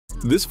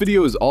This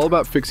video is all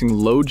about fixing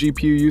low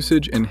GPU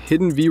usage and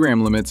hidden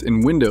VRAM limits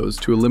in Windows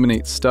to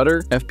eliminate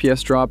stutter,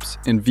 FPS drops,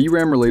 and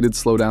VRAM-related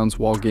slowdowns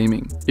while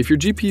gaming. If your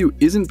GPU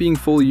isn't being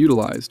fully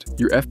utilized,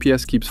 your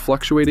FPS keeps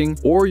fluctuating,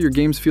 or your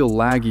games feel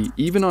laggy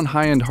even on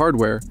high-end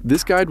hardware,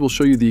 this guide will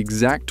show you the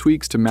exact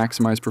tweaks to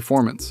maximize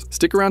performance.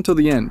 Stick around till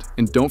the end,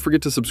 and don't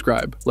forget to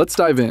subscribe. Let's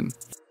dive in.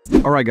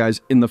 Alright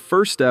guys, in the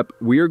first step,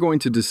 we are going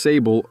to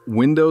disable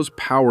Windows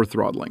power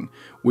throttling,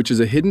 which is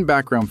a hidden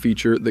background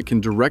feature that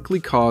can directly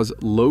cause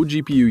low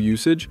GPU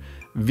usage,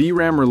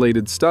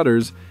 VRAM-related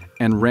stutters,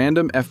 and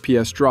random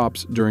FPS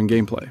drops during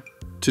gameplay.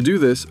 To do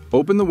this,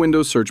 open the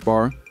Windows search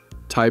bar,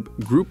 type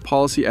Group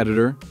Policy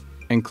Editor,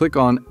 and click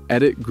on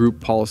Edit Group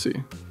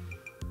Policy.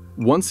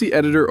 Once the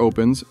editor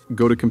opens,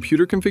 go to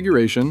Computer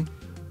Configuration,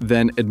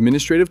 then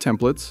Administrative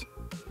Templates,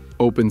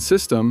 open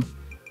System,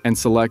 and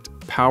select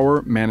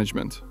Power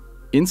Management.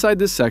 Inside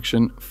this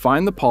section,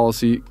 find the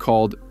policy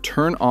called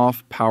Turn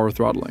Off Power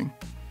Throttling.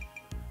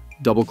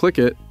 Double-click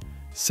it,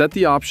 set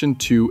the option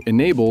to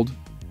Enabled,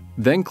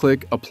 then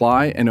click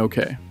Apply and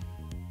OK.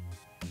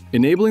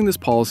 Enabling this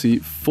policy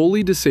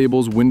fully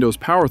disables Windows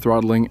power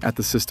throttling at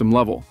the system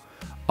level,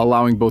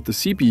 allowing both the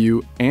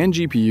CPU and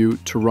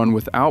GPU to run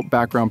without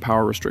background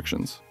power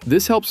restrictions.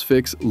 This helps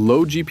fix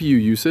low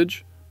GPU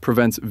usage,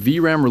 prevents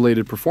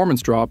VRAM-related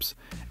performance drops,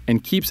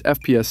 and keeps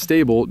FPS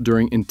stable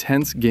during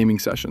intense gaming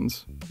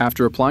sessions.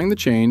 After applying the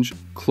change,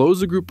 close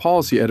the Group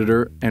Policy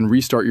Editor and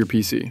restart your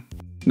PC.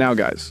 Now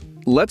guys,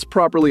 let's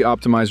properly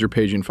optimize your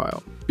paging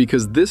file,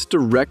 because this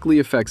directly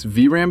affects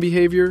VRAM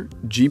behavior,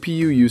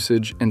 GPU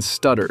usage, and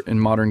stutter in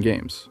modern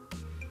games.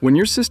 When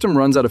your system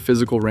runs out of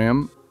physical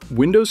RAM,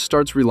 Windows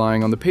starts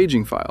relying on the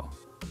paging file.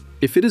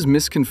 If it is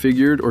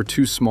misconfigured or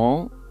too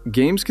small,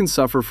 games can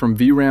suffer from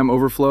VRAM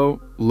overflow,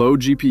 low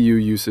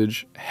GPU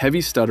usage,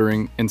 heavy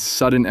stuttering, and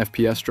sudden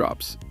FPS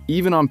drops,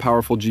 even on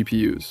powerful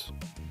GPUs.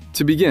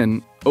 To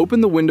begin,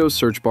 open the Windows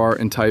search bar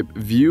and type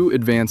View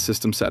Advanced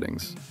System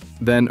Settings,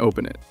 then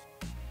open it.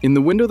 In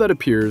the window that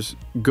appears,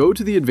 go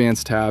to the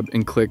Advanced tab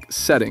and click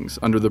Settings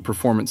under the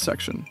Performance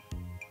section.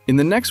 In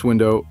the next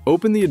window,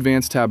 open the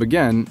Advanced tab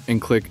again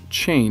and click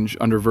Change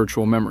under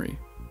Virtual Memory.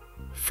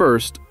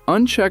 First,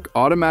 uncheck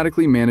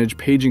Automatically Manage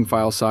Paging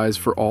File Size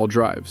for all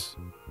drives.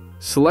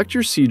 Select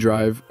your C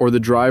drive or the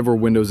drive where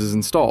Windows is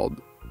installed.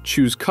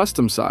 Choose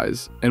Custom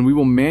Size, and we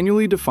will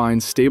manually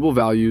define stable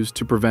values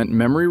to prevent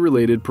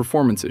memory-related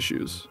performance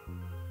issues.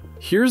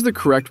 Here's the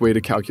correct way to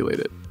calculate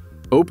it.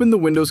 Open the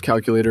Windows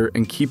calculator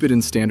and keep it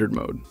in standard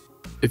mode.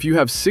 If you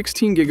have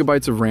 16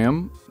 gigabytes of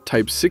RAM,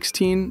 type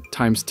 16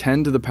 times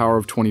 10 to the power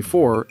of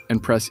 24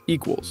 and press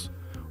equals,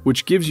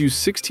 which gives you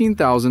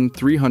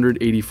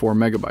 16,384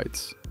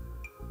 megabytes.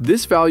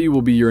 This value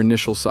will be your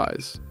initial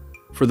size.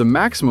 For the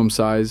maximum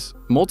size,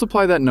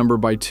 multiply that number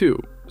by 2,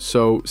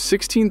 so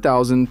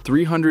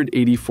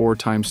 16,384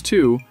 times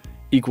 2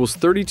 equals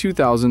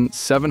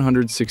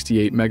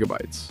 32,768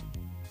 megabytes.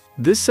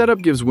 This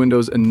setup gives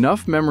Windows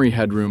enough memory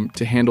headroom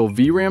to handle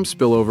VRAM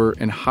spillover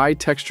and high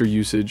texture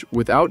usage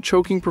without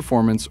choking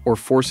performance or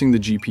forcing the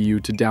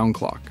GPU to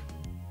downclock.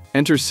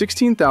 Enter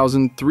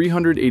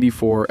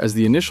 16,384 as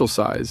the initial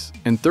size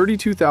and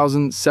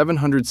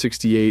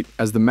 32,768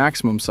 as the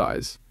maximum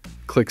size.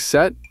 Click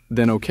Set,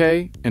 then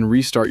OK, and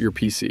restart your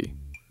PC.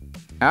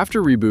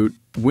 After reboot,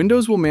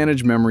 Windows will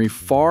manage memory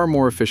far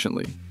more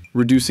efficiently,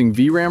 reducing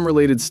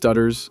VRAM-related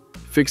stutters,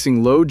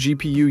 fixing low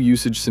GPU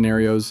usage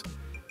scenarios,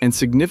 and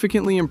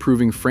significantly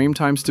improving frame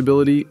time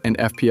stability and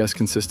FPS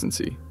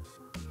consistency.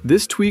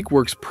 This tweak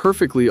works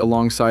perfectly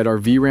alongside our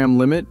VRAM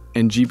limit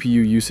and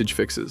GPU usage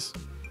fixes,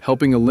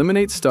 helping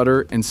eliminate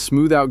stutter and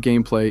smooth out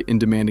gameplay in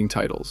demanding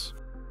titles.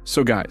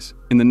 So guys,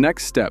 in the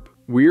next step,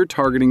 we're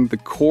targeting the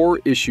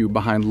core issue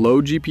behind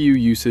low GPU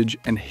usage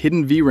and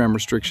hidden VRAM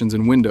restrictions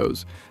in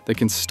Windows that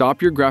can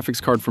stop your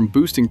graphics card from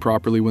boosting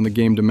properly when the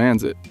game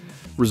demands it,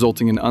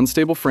 resulting in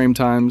unstable frame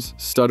times,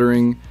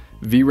 stuttering,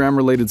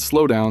 VRAM-related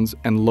slowdowns,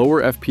 and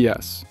lower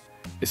FPS,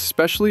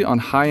 especially on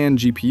high-end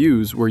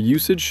GPUs where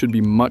usage should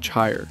be much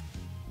higher.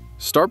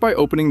 Start by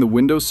opening the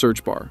Windows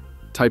search bar,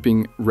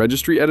 typing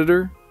Registry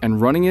Editor,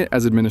 and running it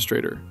as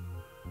administrator.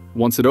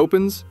 Once it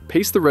opens,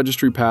 paste the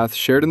registry path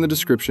shared in the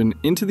description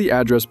into the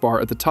address bar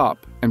at the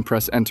top and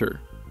press Enter.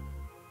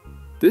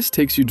 This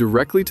takes you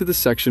directly to the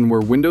section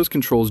where Windows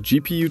controls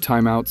GPU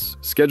timeouts,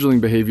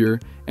 scheduling behavior,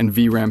 and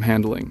VRAM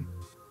handling.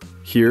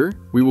 Here,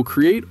 we will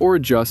create or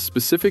adjust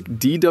specific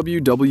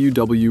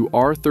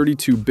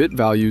DWWWR32-bit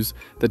values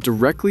that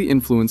directly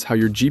influence how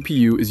your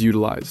GPU is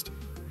utilized.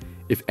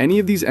 If any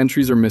of these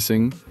entries are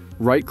missing,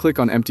 right-click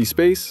on empty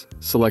space,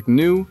 select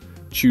New,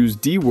 choose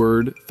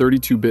DWORD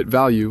 32-bit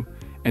value,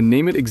 and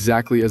name it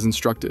exactly as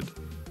instructed.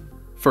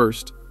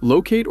 First,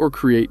 locate or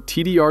create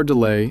TDR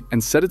delay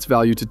and set its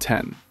value to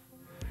 10.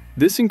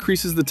 This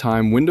increases the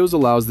time Windows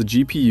allows the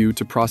GPU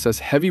to process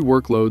heavy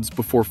workloads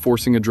before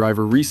forcing a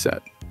driver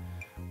reset.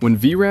 When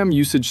VRAM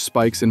usage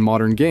spikes in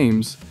modern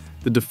games,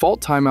 the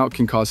default timeout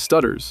can cause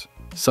stutters,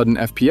 sudden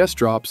FPS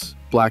drops,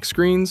 black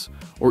screens,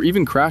 or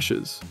even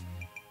crashes.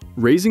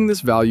 Raising this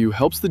value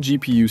helps the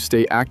GPU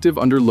stay active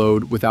under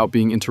load without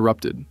being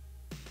interrupted.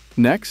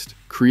 Next,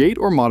 create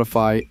or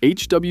modify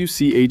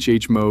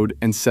HWCHH mode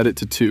and set it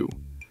to 2.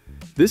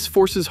 This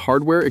forces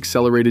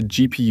hardware-accelerated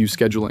GPU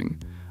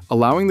scheduling,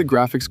 allowing the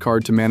graphics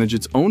card to manage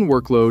its own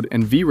workload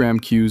and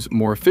VRAM queues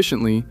more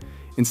efficiently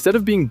instead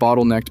of being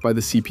bottlenecked by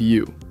the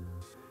CPU.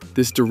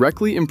 This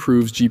directly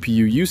improves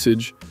GPU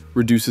usage,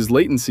 reduces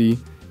latency,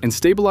 and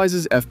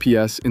stabilizes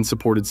FPS in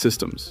supported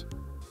systems.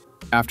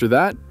 After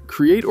that,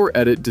 create or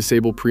edit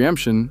disable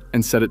preemption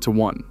and set it to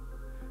 1.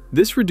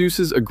 This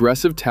reduces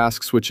aggressive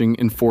task switching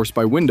enforced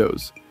by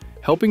Windows,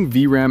 helping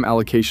VRAM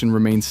allocation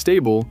remain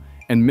stable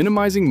and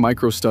minimizing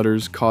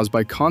micro-stutters caused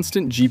by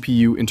constant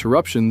GPU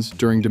interruptions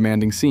during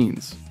demanding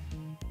scenes.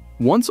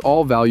 Once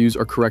all values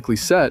are correctly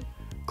set,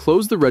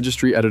 close the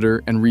registry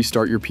editor and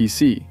restart your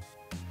PC.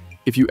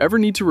 If you ever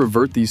need to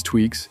revert these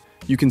tweaks,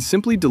 you can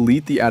simply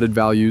delete the added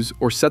values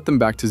or set them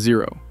back to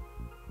 0.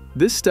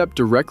 This step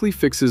directly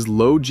fixes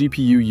low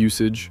GPU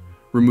usage,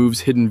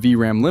 removes hidden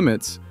VRAM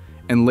limits,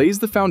 and lays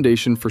the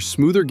foundation for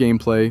smoother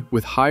gameplay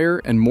with higher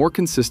and more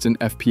consistent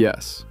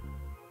FPS.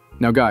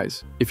 Now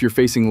guys, if you're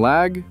facing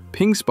lag,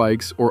 ping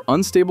spikes, or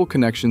unstable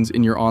connections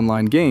in your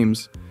online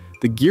games,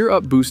 the Gear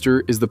Up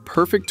Booster is the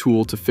perfect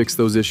tool to fix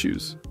those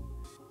issues.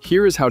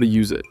 Here is how to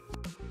use it.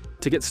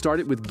 To get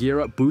started with Gear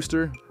Up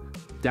Booster,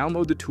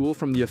 download the tool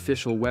from the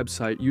official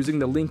website using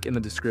the link in the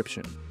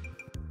description.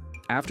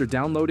 After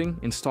downloading,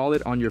 install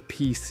it on your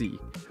PC.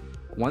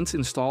 Once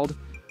installed,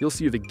 you'll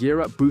see the Gear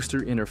Up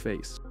Booster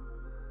interface.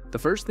 The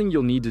first thing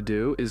you'll need to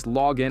do is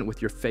log in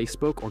with your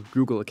Facebook or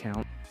Google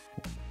account.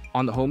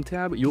 On the Home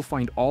tab, you'll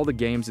find all the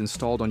games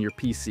installed on your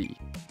PC.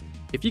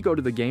 If you go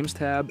to the Games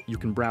tab, you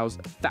can browse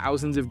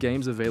thousands of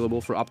games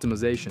available for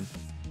optimization.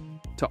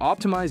 To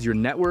optimize your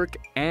network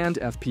and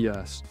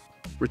FPS,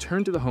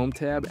 return to the Home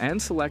tab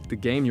and select the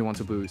game you want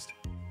to boost.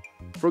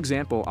 For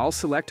example, I'll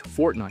select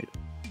Fortnite.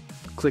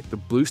 Click the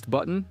Boost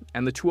button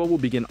and the tool will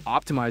begin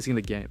optimizing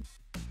the game.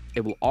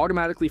 It will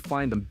automatically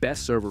find the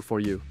best server for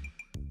you.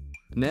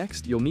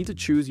 Next, you'll need to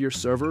choose your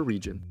server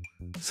region.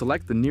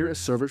 Select the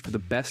nearest server for the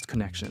best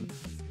connection.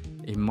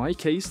 In my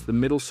case, the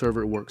middle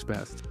server works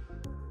best.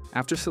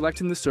 After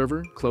selecting the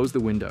server, close the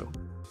window.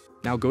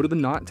 Now go to the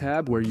Not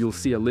tab where you'll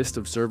see a list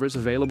of servers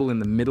available in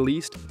the Middle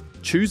East.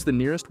 Choose the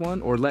nearest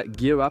one or let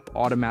Gear Up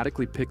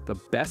automatically pick the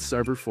best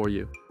server for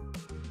you.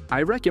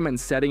 I recommend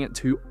setting it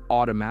to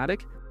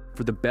Automatic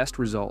for the best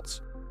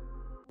results.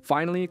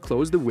 Finally,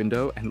 close the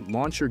window and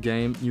launch your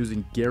game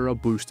using Gear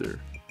Up Booster.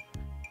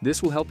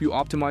 This will help you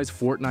optimize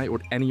Fortnite or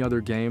any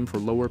other game for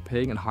lower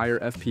ping and higher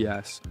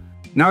FPS.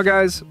 Now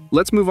guys,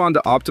 let's move on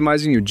to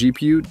optimizing your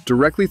GPU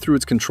directly through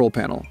its control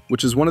panel,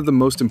 which is one of the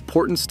most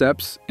important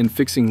steps in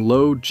fixing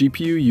low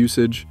GPU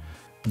usage,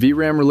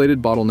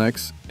 VRAM-related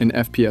bottlenecks, and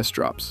FPS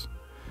drops.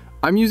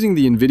 I'm using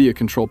the NVIDIA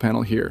control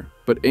panel here,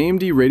 but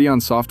AMD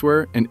Radeon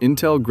Software and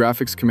Intel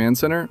Graphics Command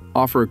Center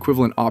offer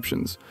equivalent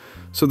options,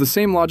 so the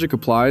same logic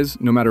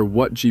applies no matter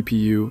what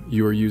GPU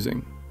you are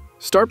using.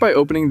 Start by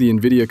opening the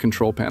NVIDIA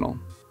control panel.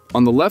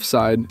 On the left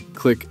side,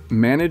 click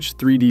Manage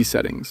 3D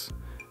Settings.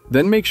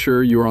 Then make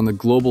sure you are on the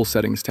Global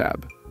Settings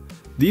tab.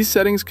 These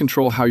settings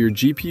control how your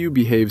GPU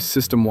behaves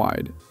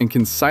system-wide and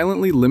can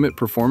silently limit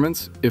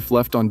performance if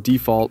left on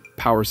default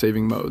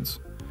power-saving modes.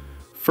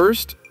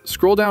 First,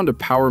 scroll down to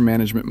Power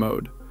Management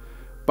mode.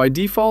 By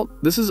default,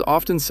 this is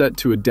often set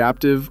to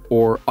Adaptive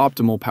or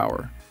Optimal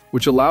Power,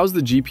 which allows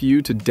the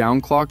GPU to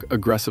downclock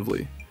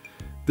aggressively.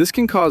 This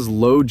can cause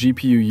low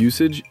GPU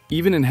usage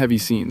even in heavy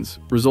scenes,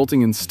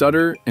 resulting in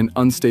stutter and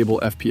unstable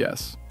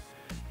FPS.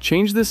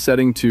 Change this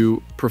setting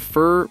to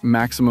Prefer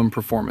Maximum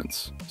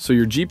Performance, so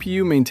your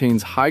GPU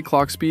maintains high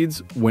clock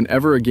speeds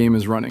whenever a game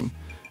is running,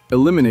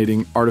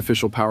 eliminating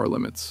artificial power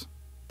limits.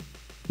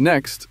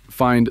 Next,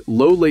 find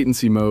Low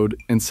Latency mode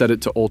and set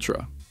it to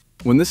Ultra.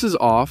 When this is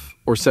off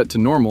or set to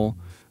normal,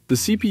 the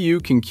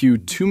CPU can queue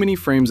too many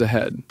frames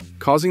ahead,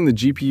 causing the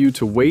GPU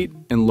to wait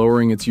and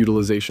lowering its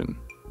utilization.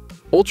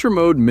 Ultra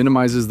mode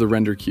minimizes the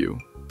render queue,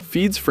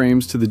 feeds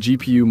frames to the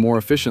GPU more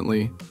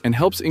efficiently, and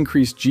helps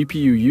increase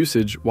GPU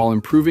usage while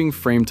improving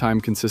frame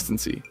time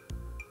consistency.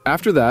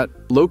 After that,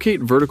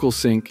 locate vertical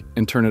sync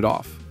and turn it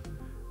off.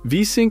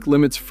 V-Sync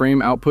limits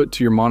frame output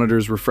to your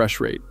monitor's refresh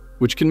rate,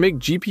 which can make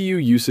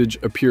GPU usage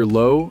appear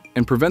low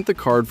and prevent the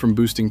card from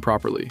boosting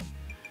properly.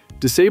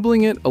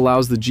 Disabling it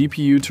allows the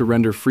GPU to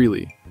render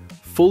freely,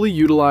 fully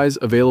utilize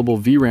available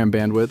VRAM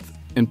bandwidth,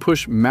 and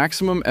push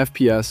maximum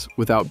FPS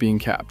without being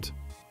capped.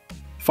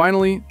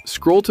 Finally,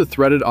 scroll to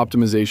Threaded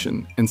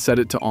Optimization and set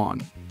it to On.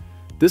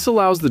 This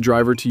allows the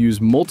driver to use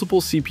multiple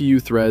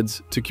CPU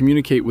threads to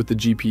communicate with the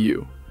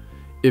GPU.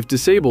 If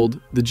disabled,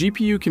 the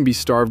GPU can be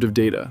starved of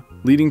data,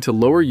 leading to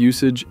lower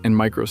usage and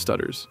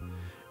micro-stutters.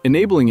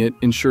 Enabling it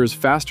ensures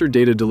faster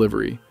data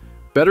delivery,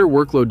 better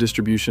workload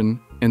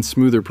distribution, and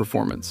smoother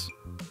performance.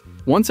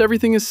 Once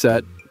everything is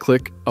set,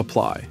 click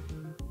Apply.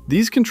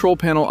 These control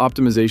panel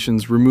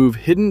optimizations remove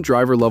hidden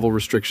driver-level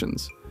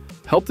restrictions,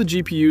 help the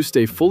GPU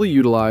stay fully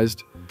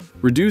utilized,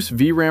 reduce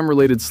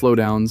VRAM-related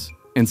slowdowns,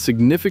 and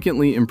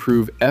significantly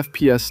improve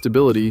FPS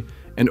stability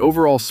and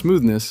overall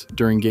smoothness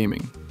during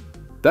gaming.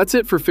 That's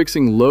it for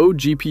fixing low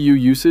GPU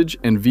usage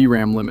and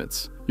VRAM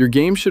limits. your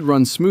game should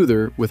run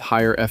smoother with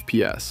higher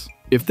FPS.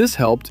 If this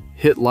helped,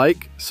 hit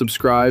like,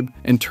 subscribe,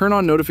 and turn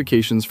on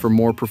notifications for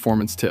more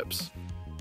performance tips.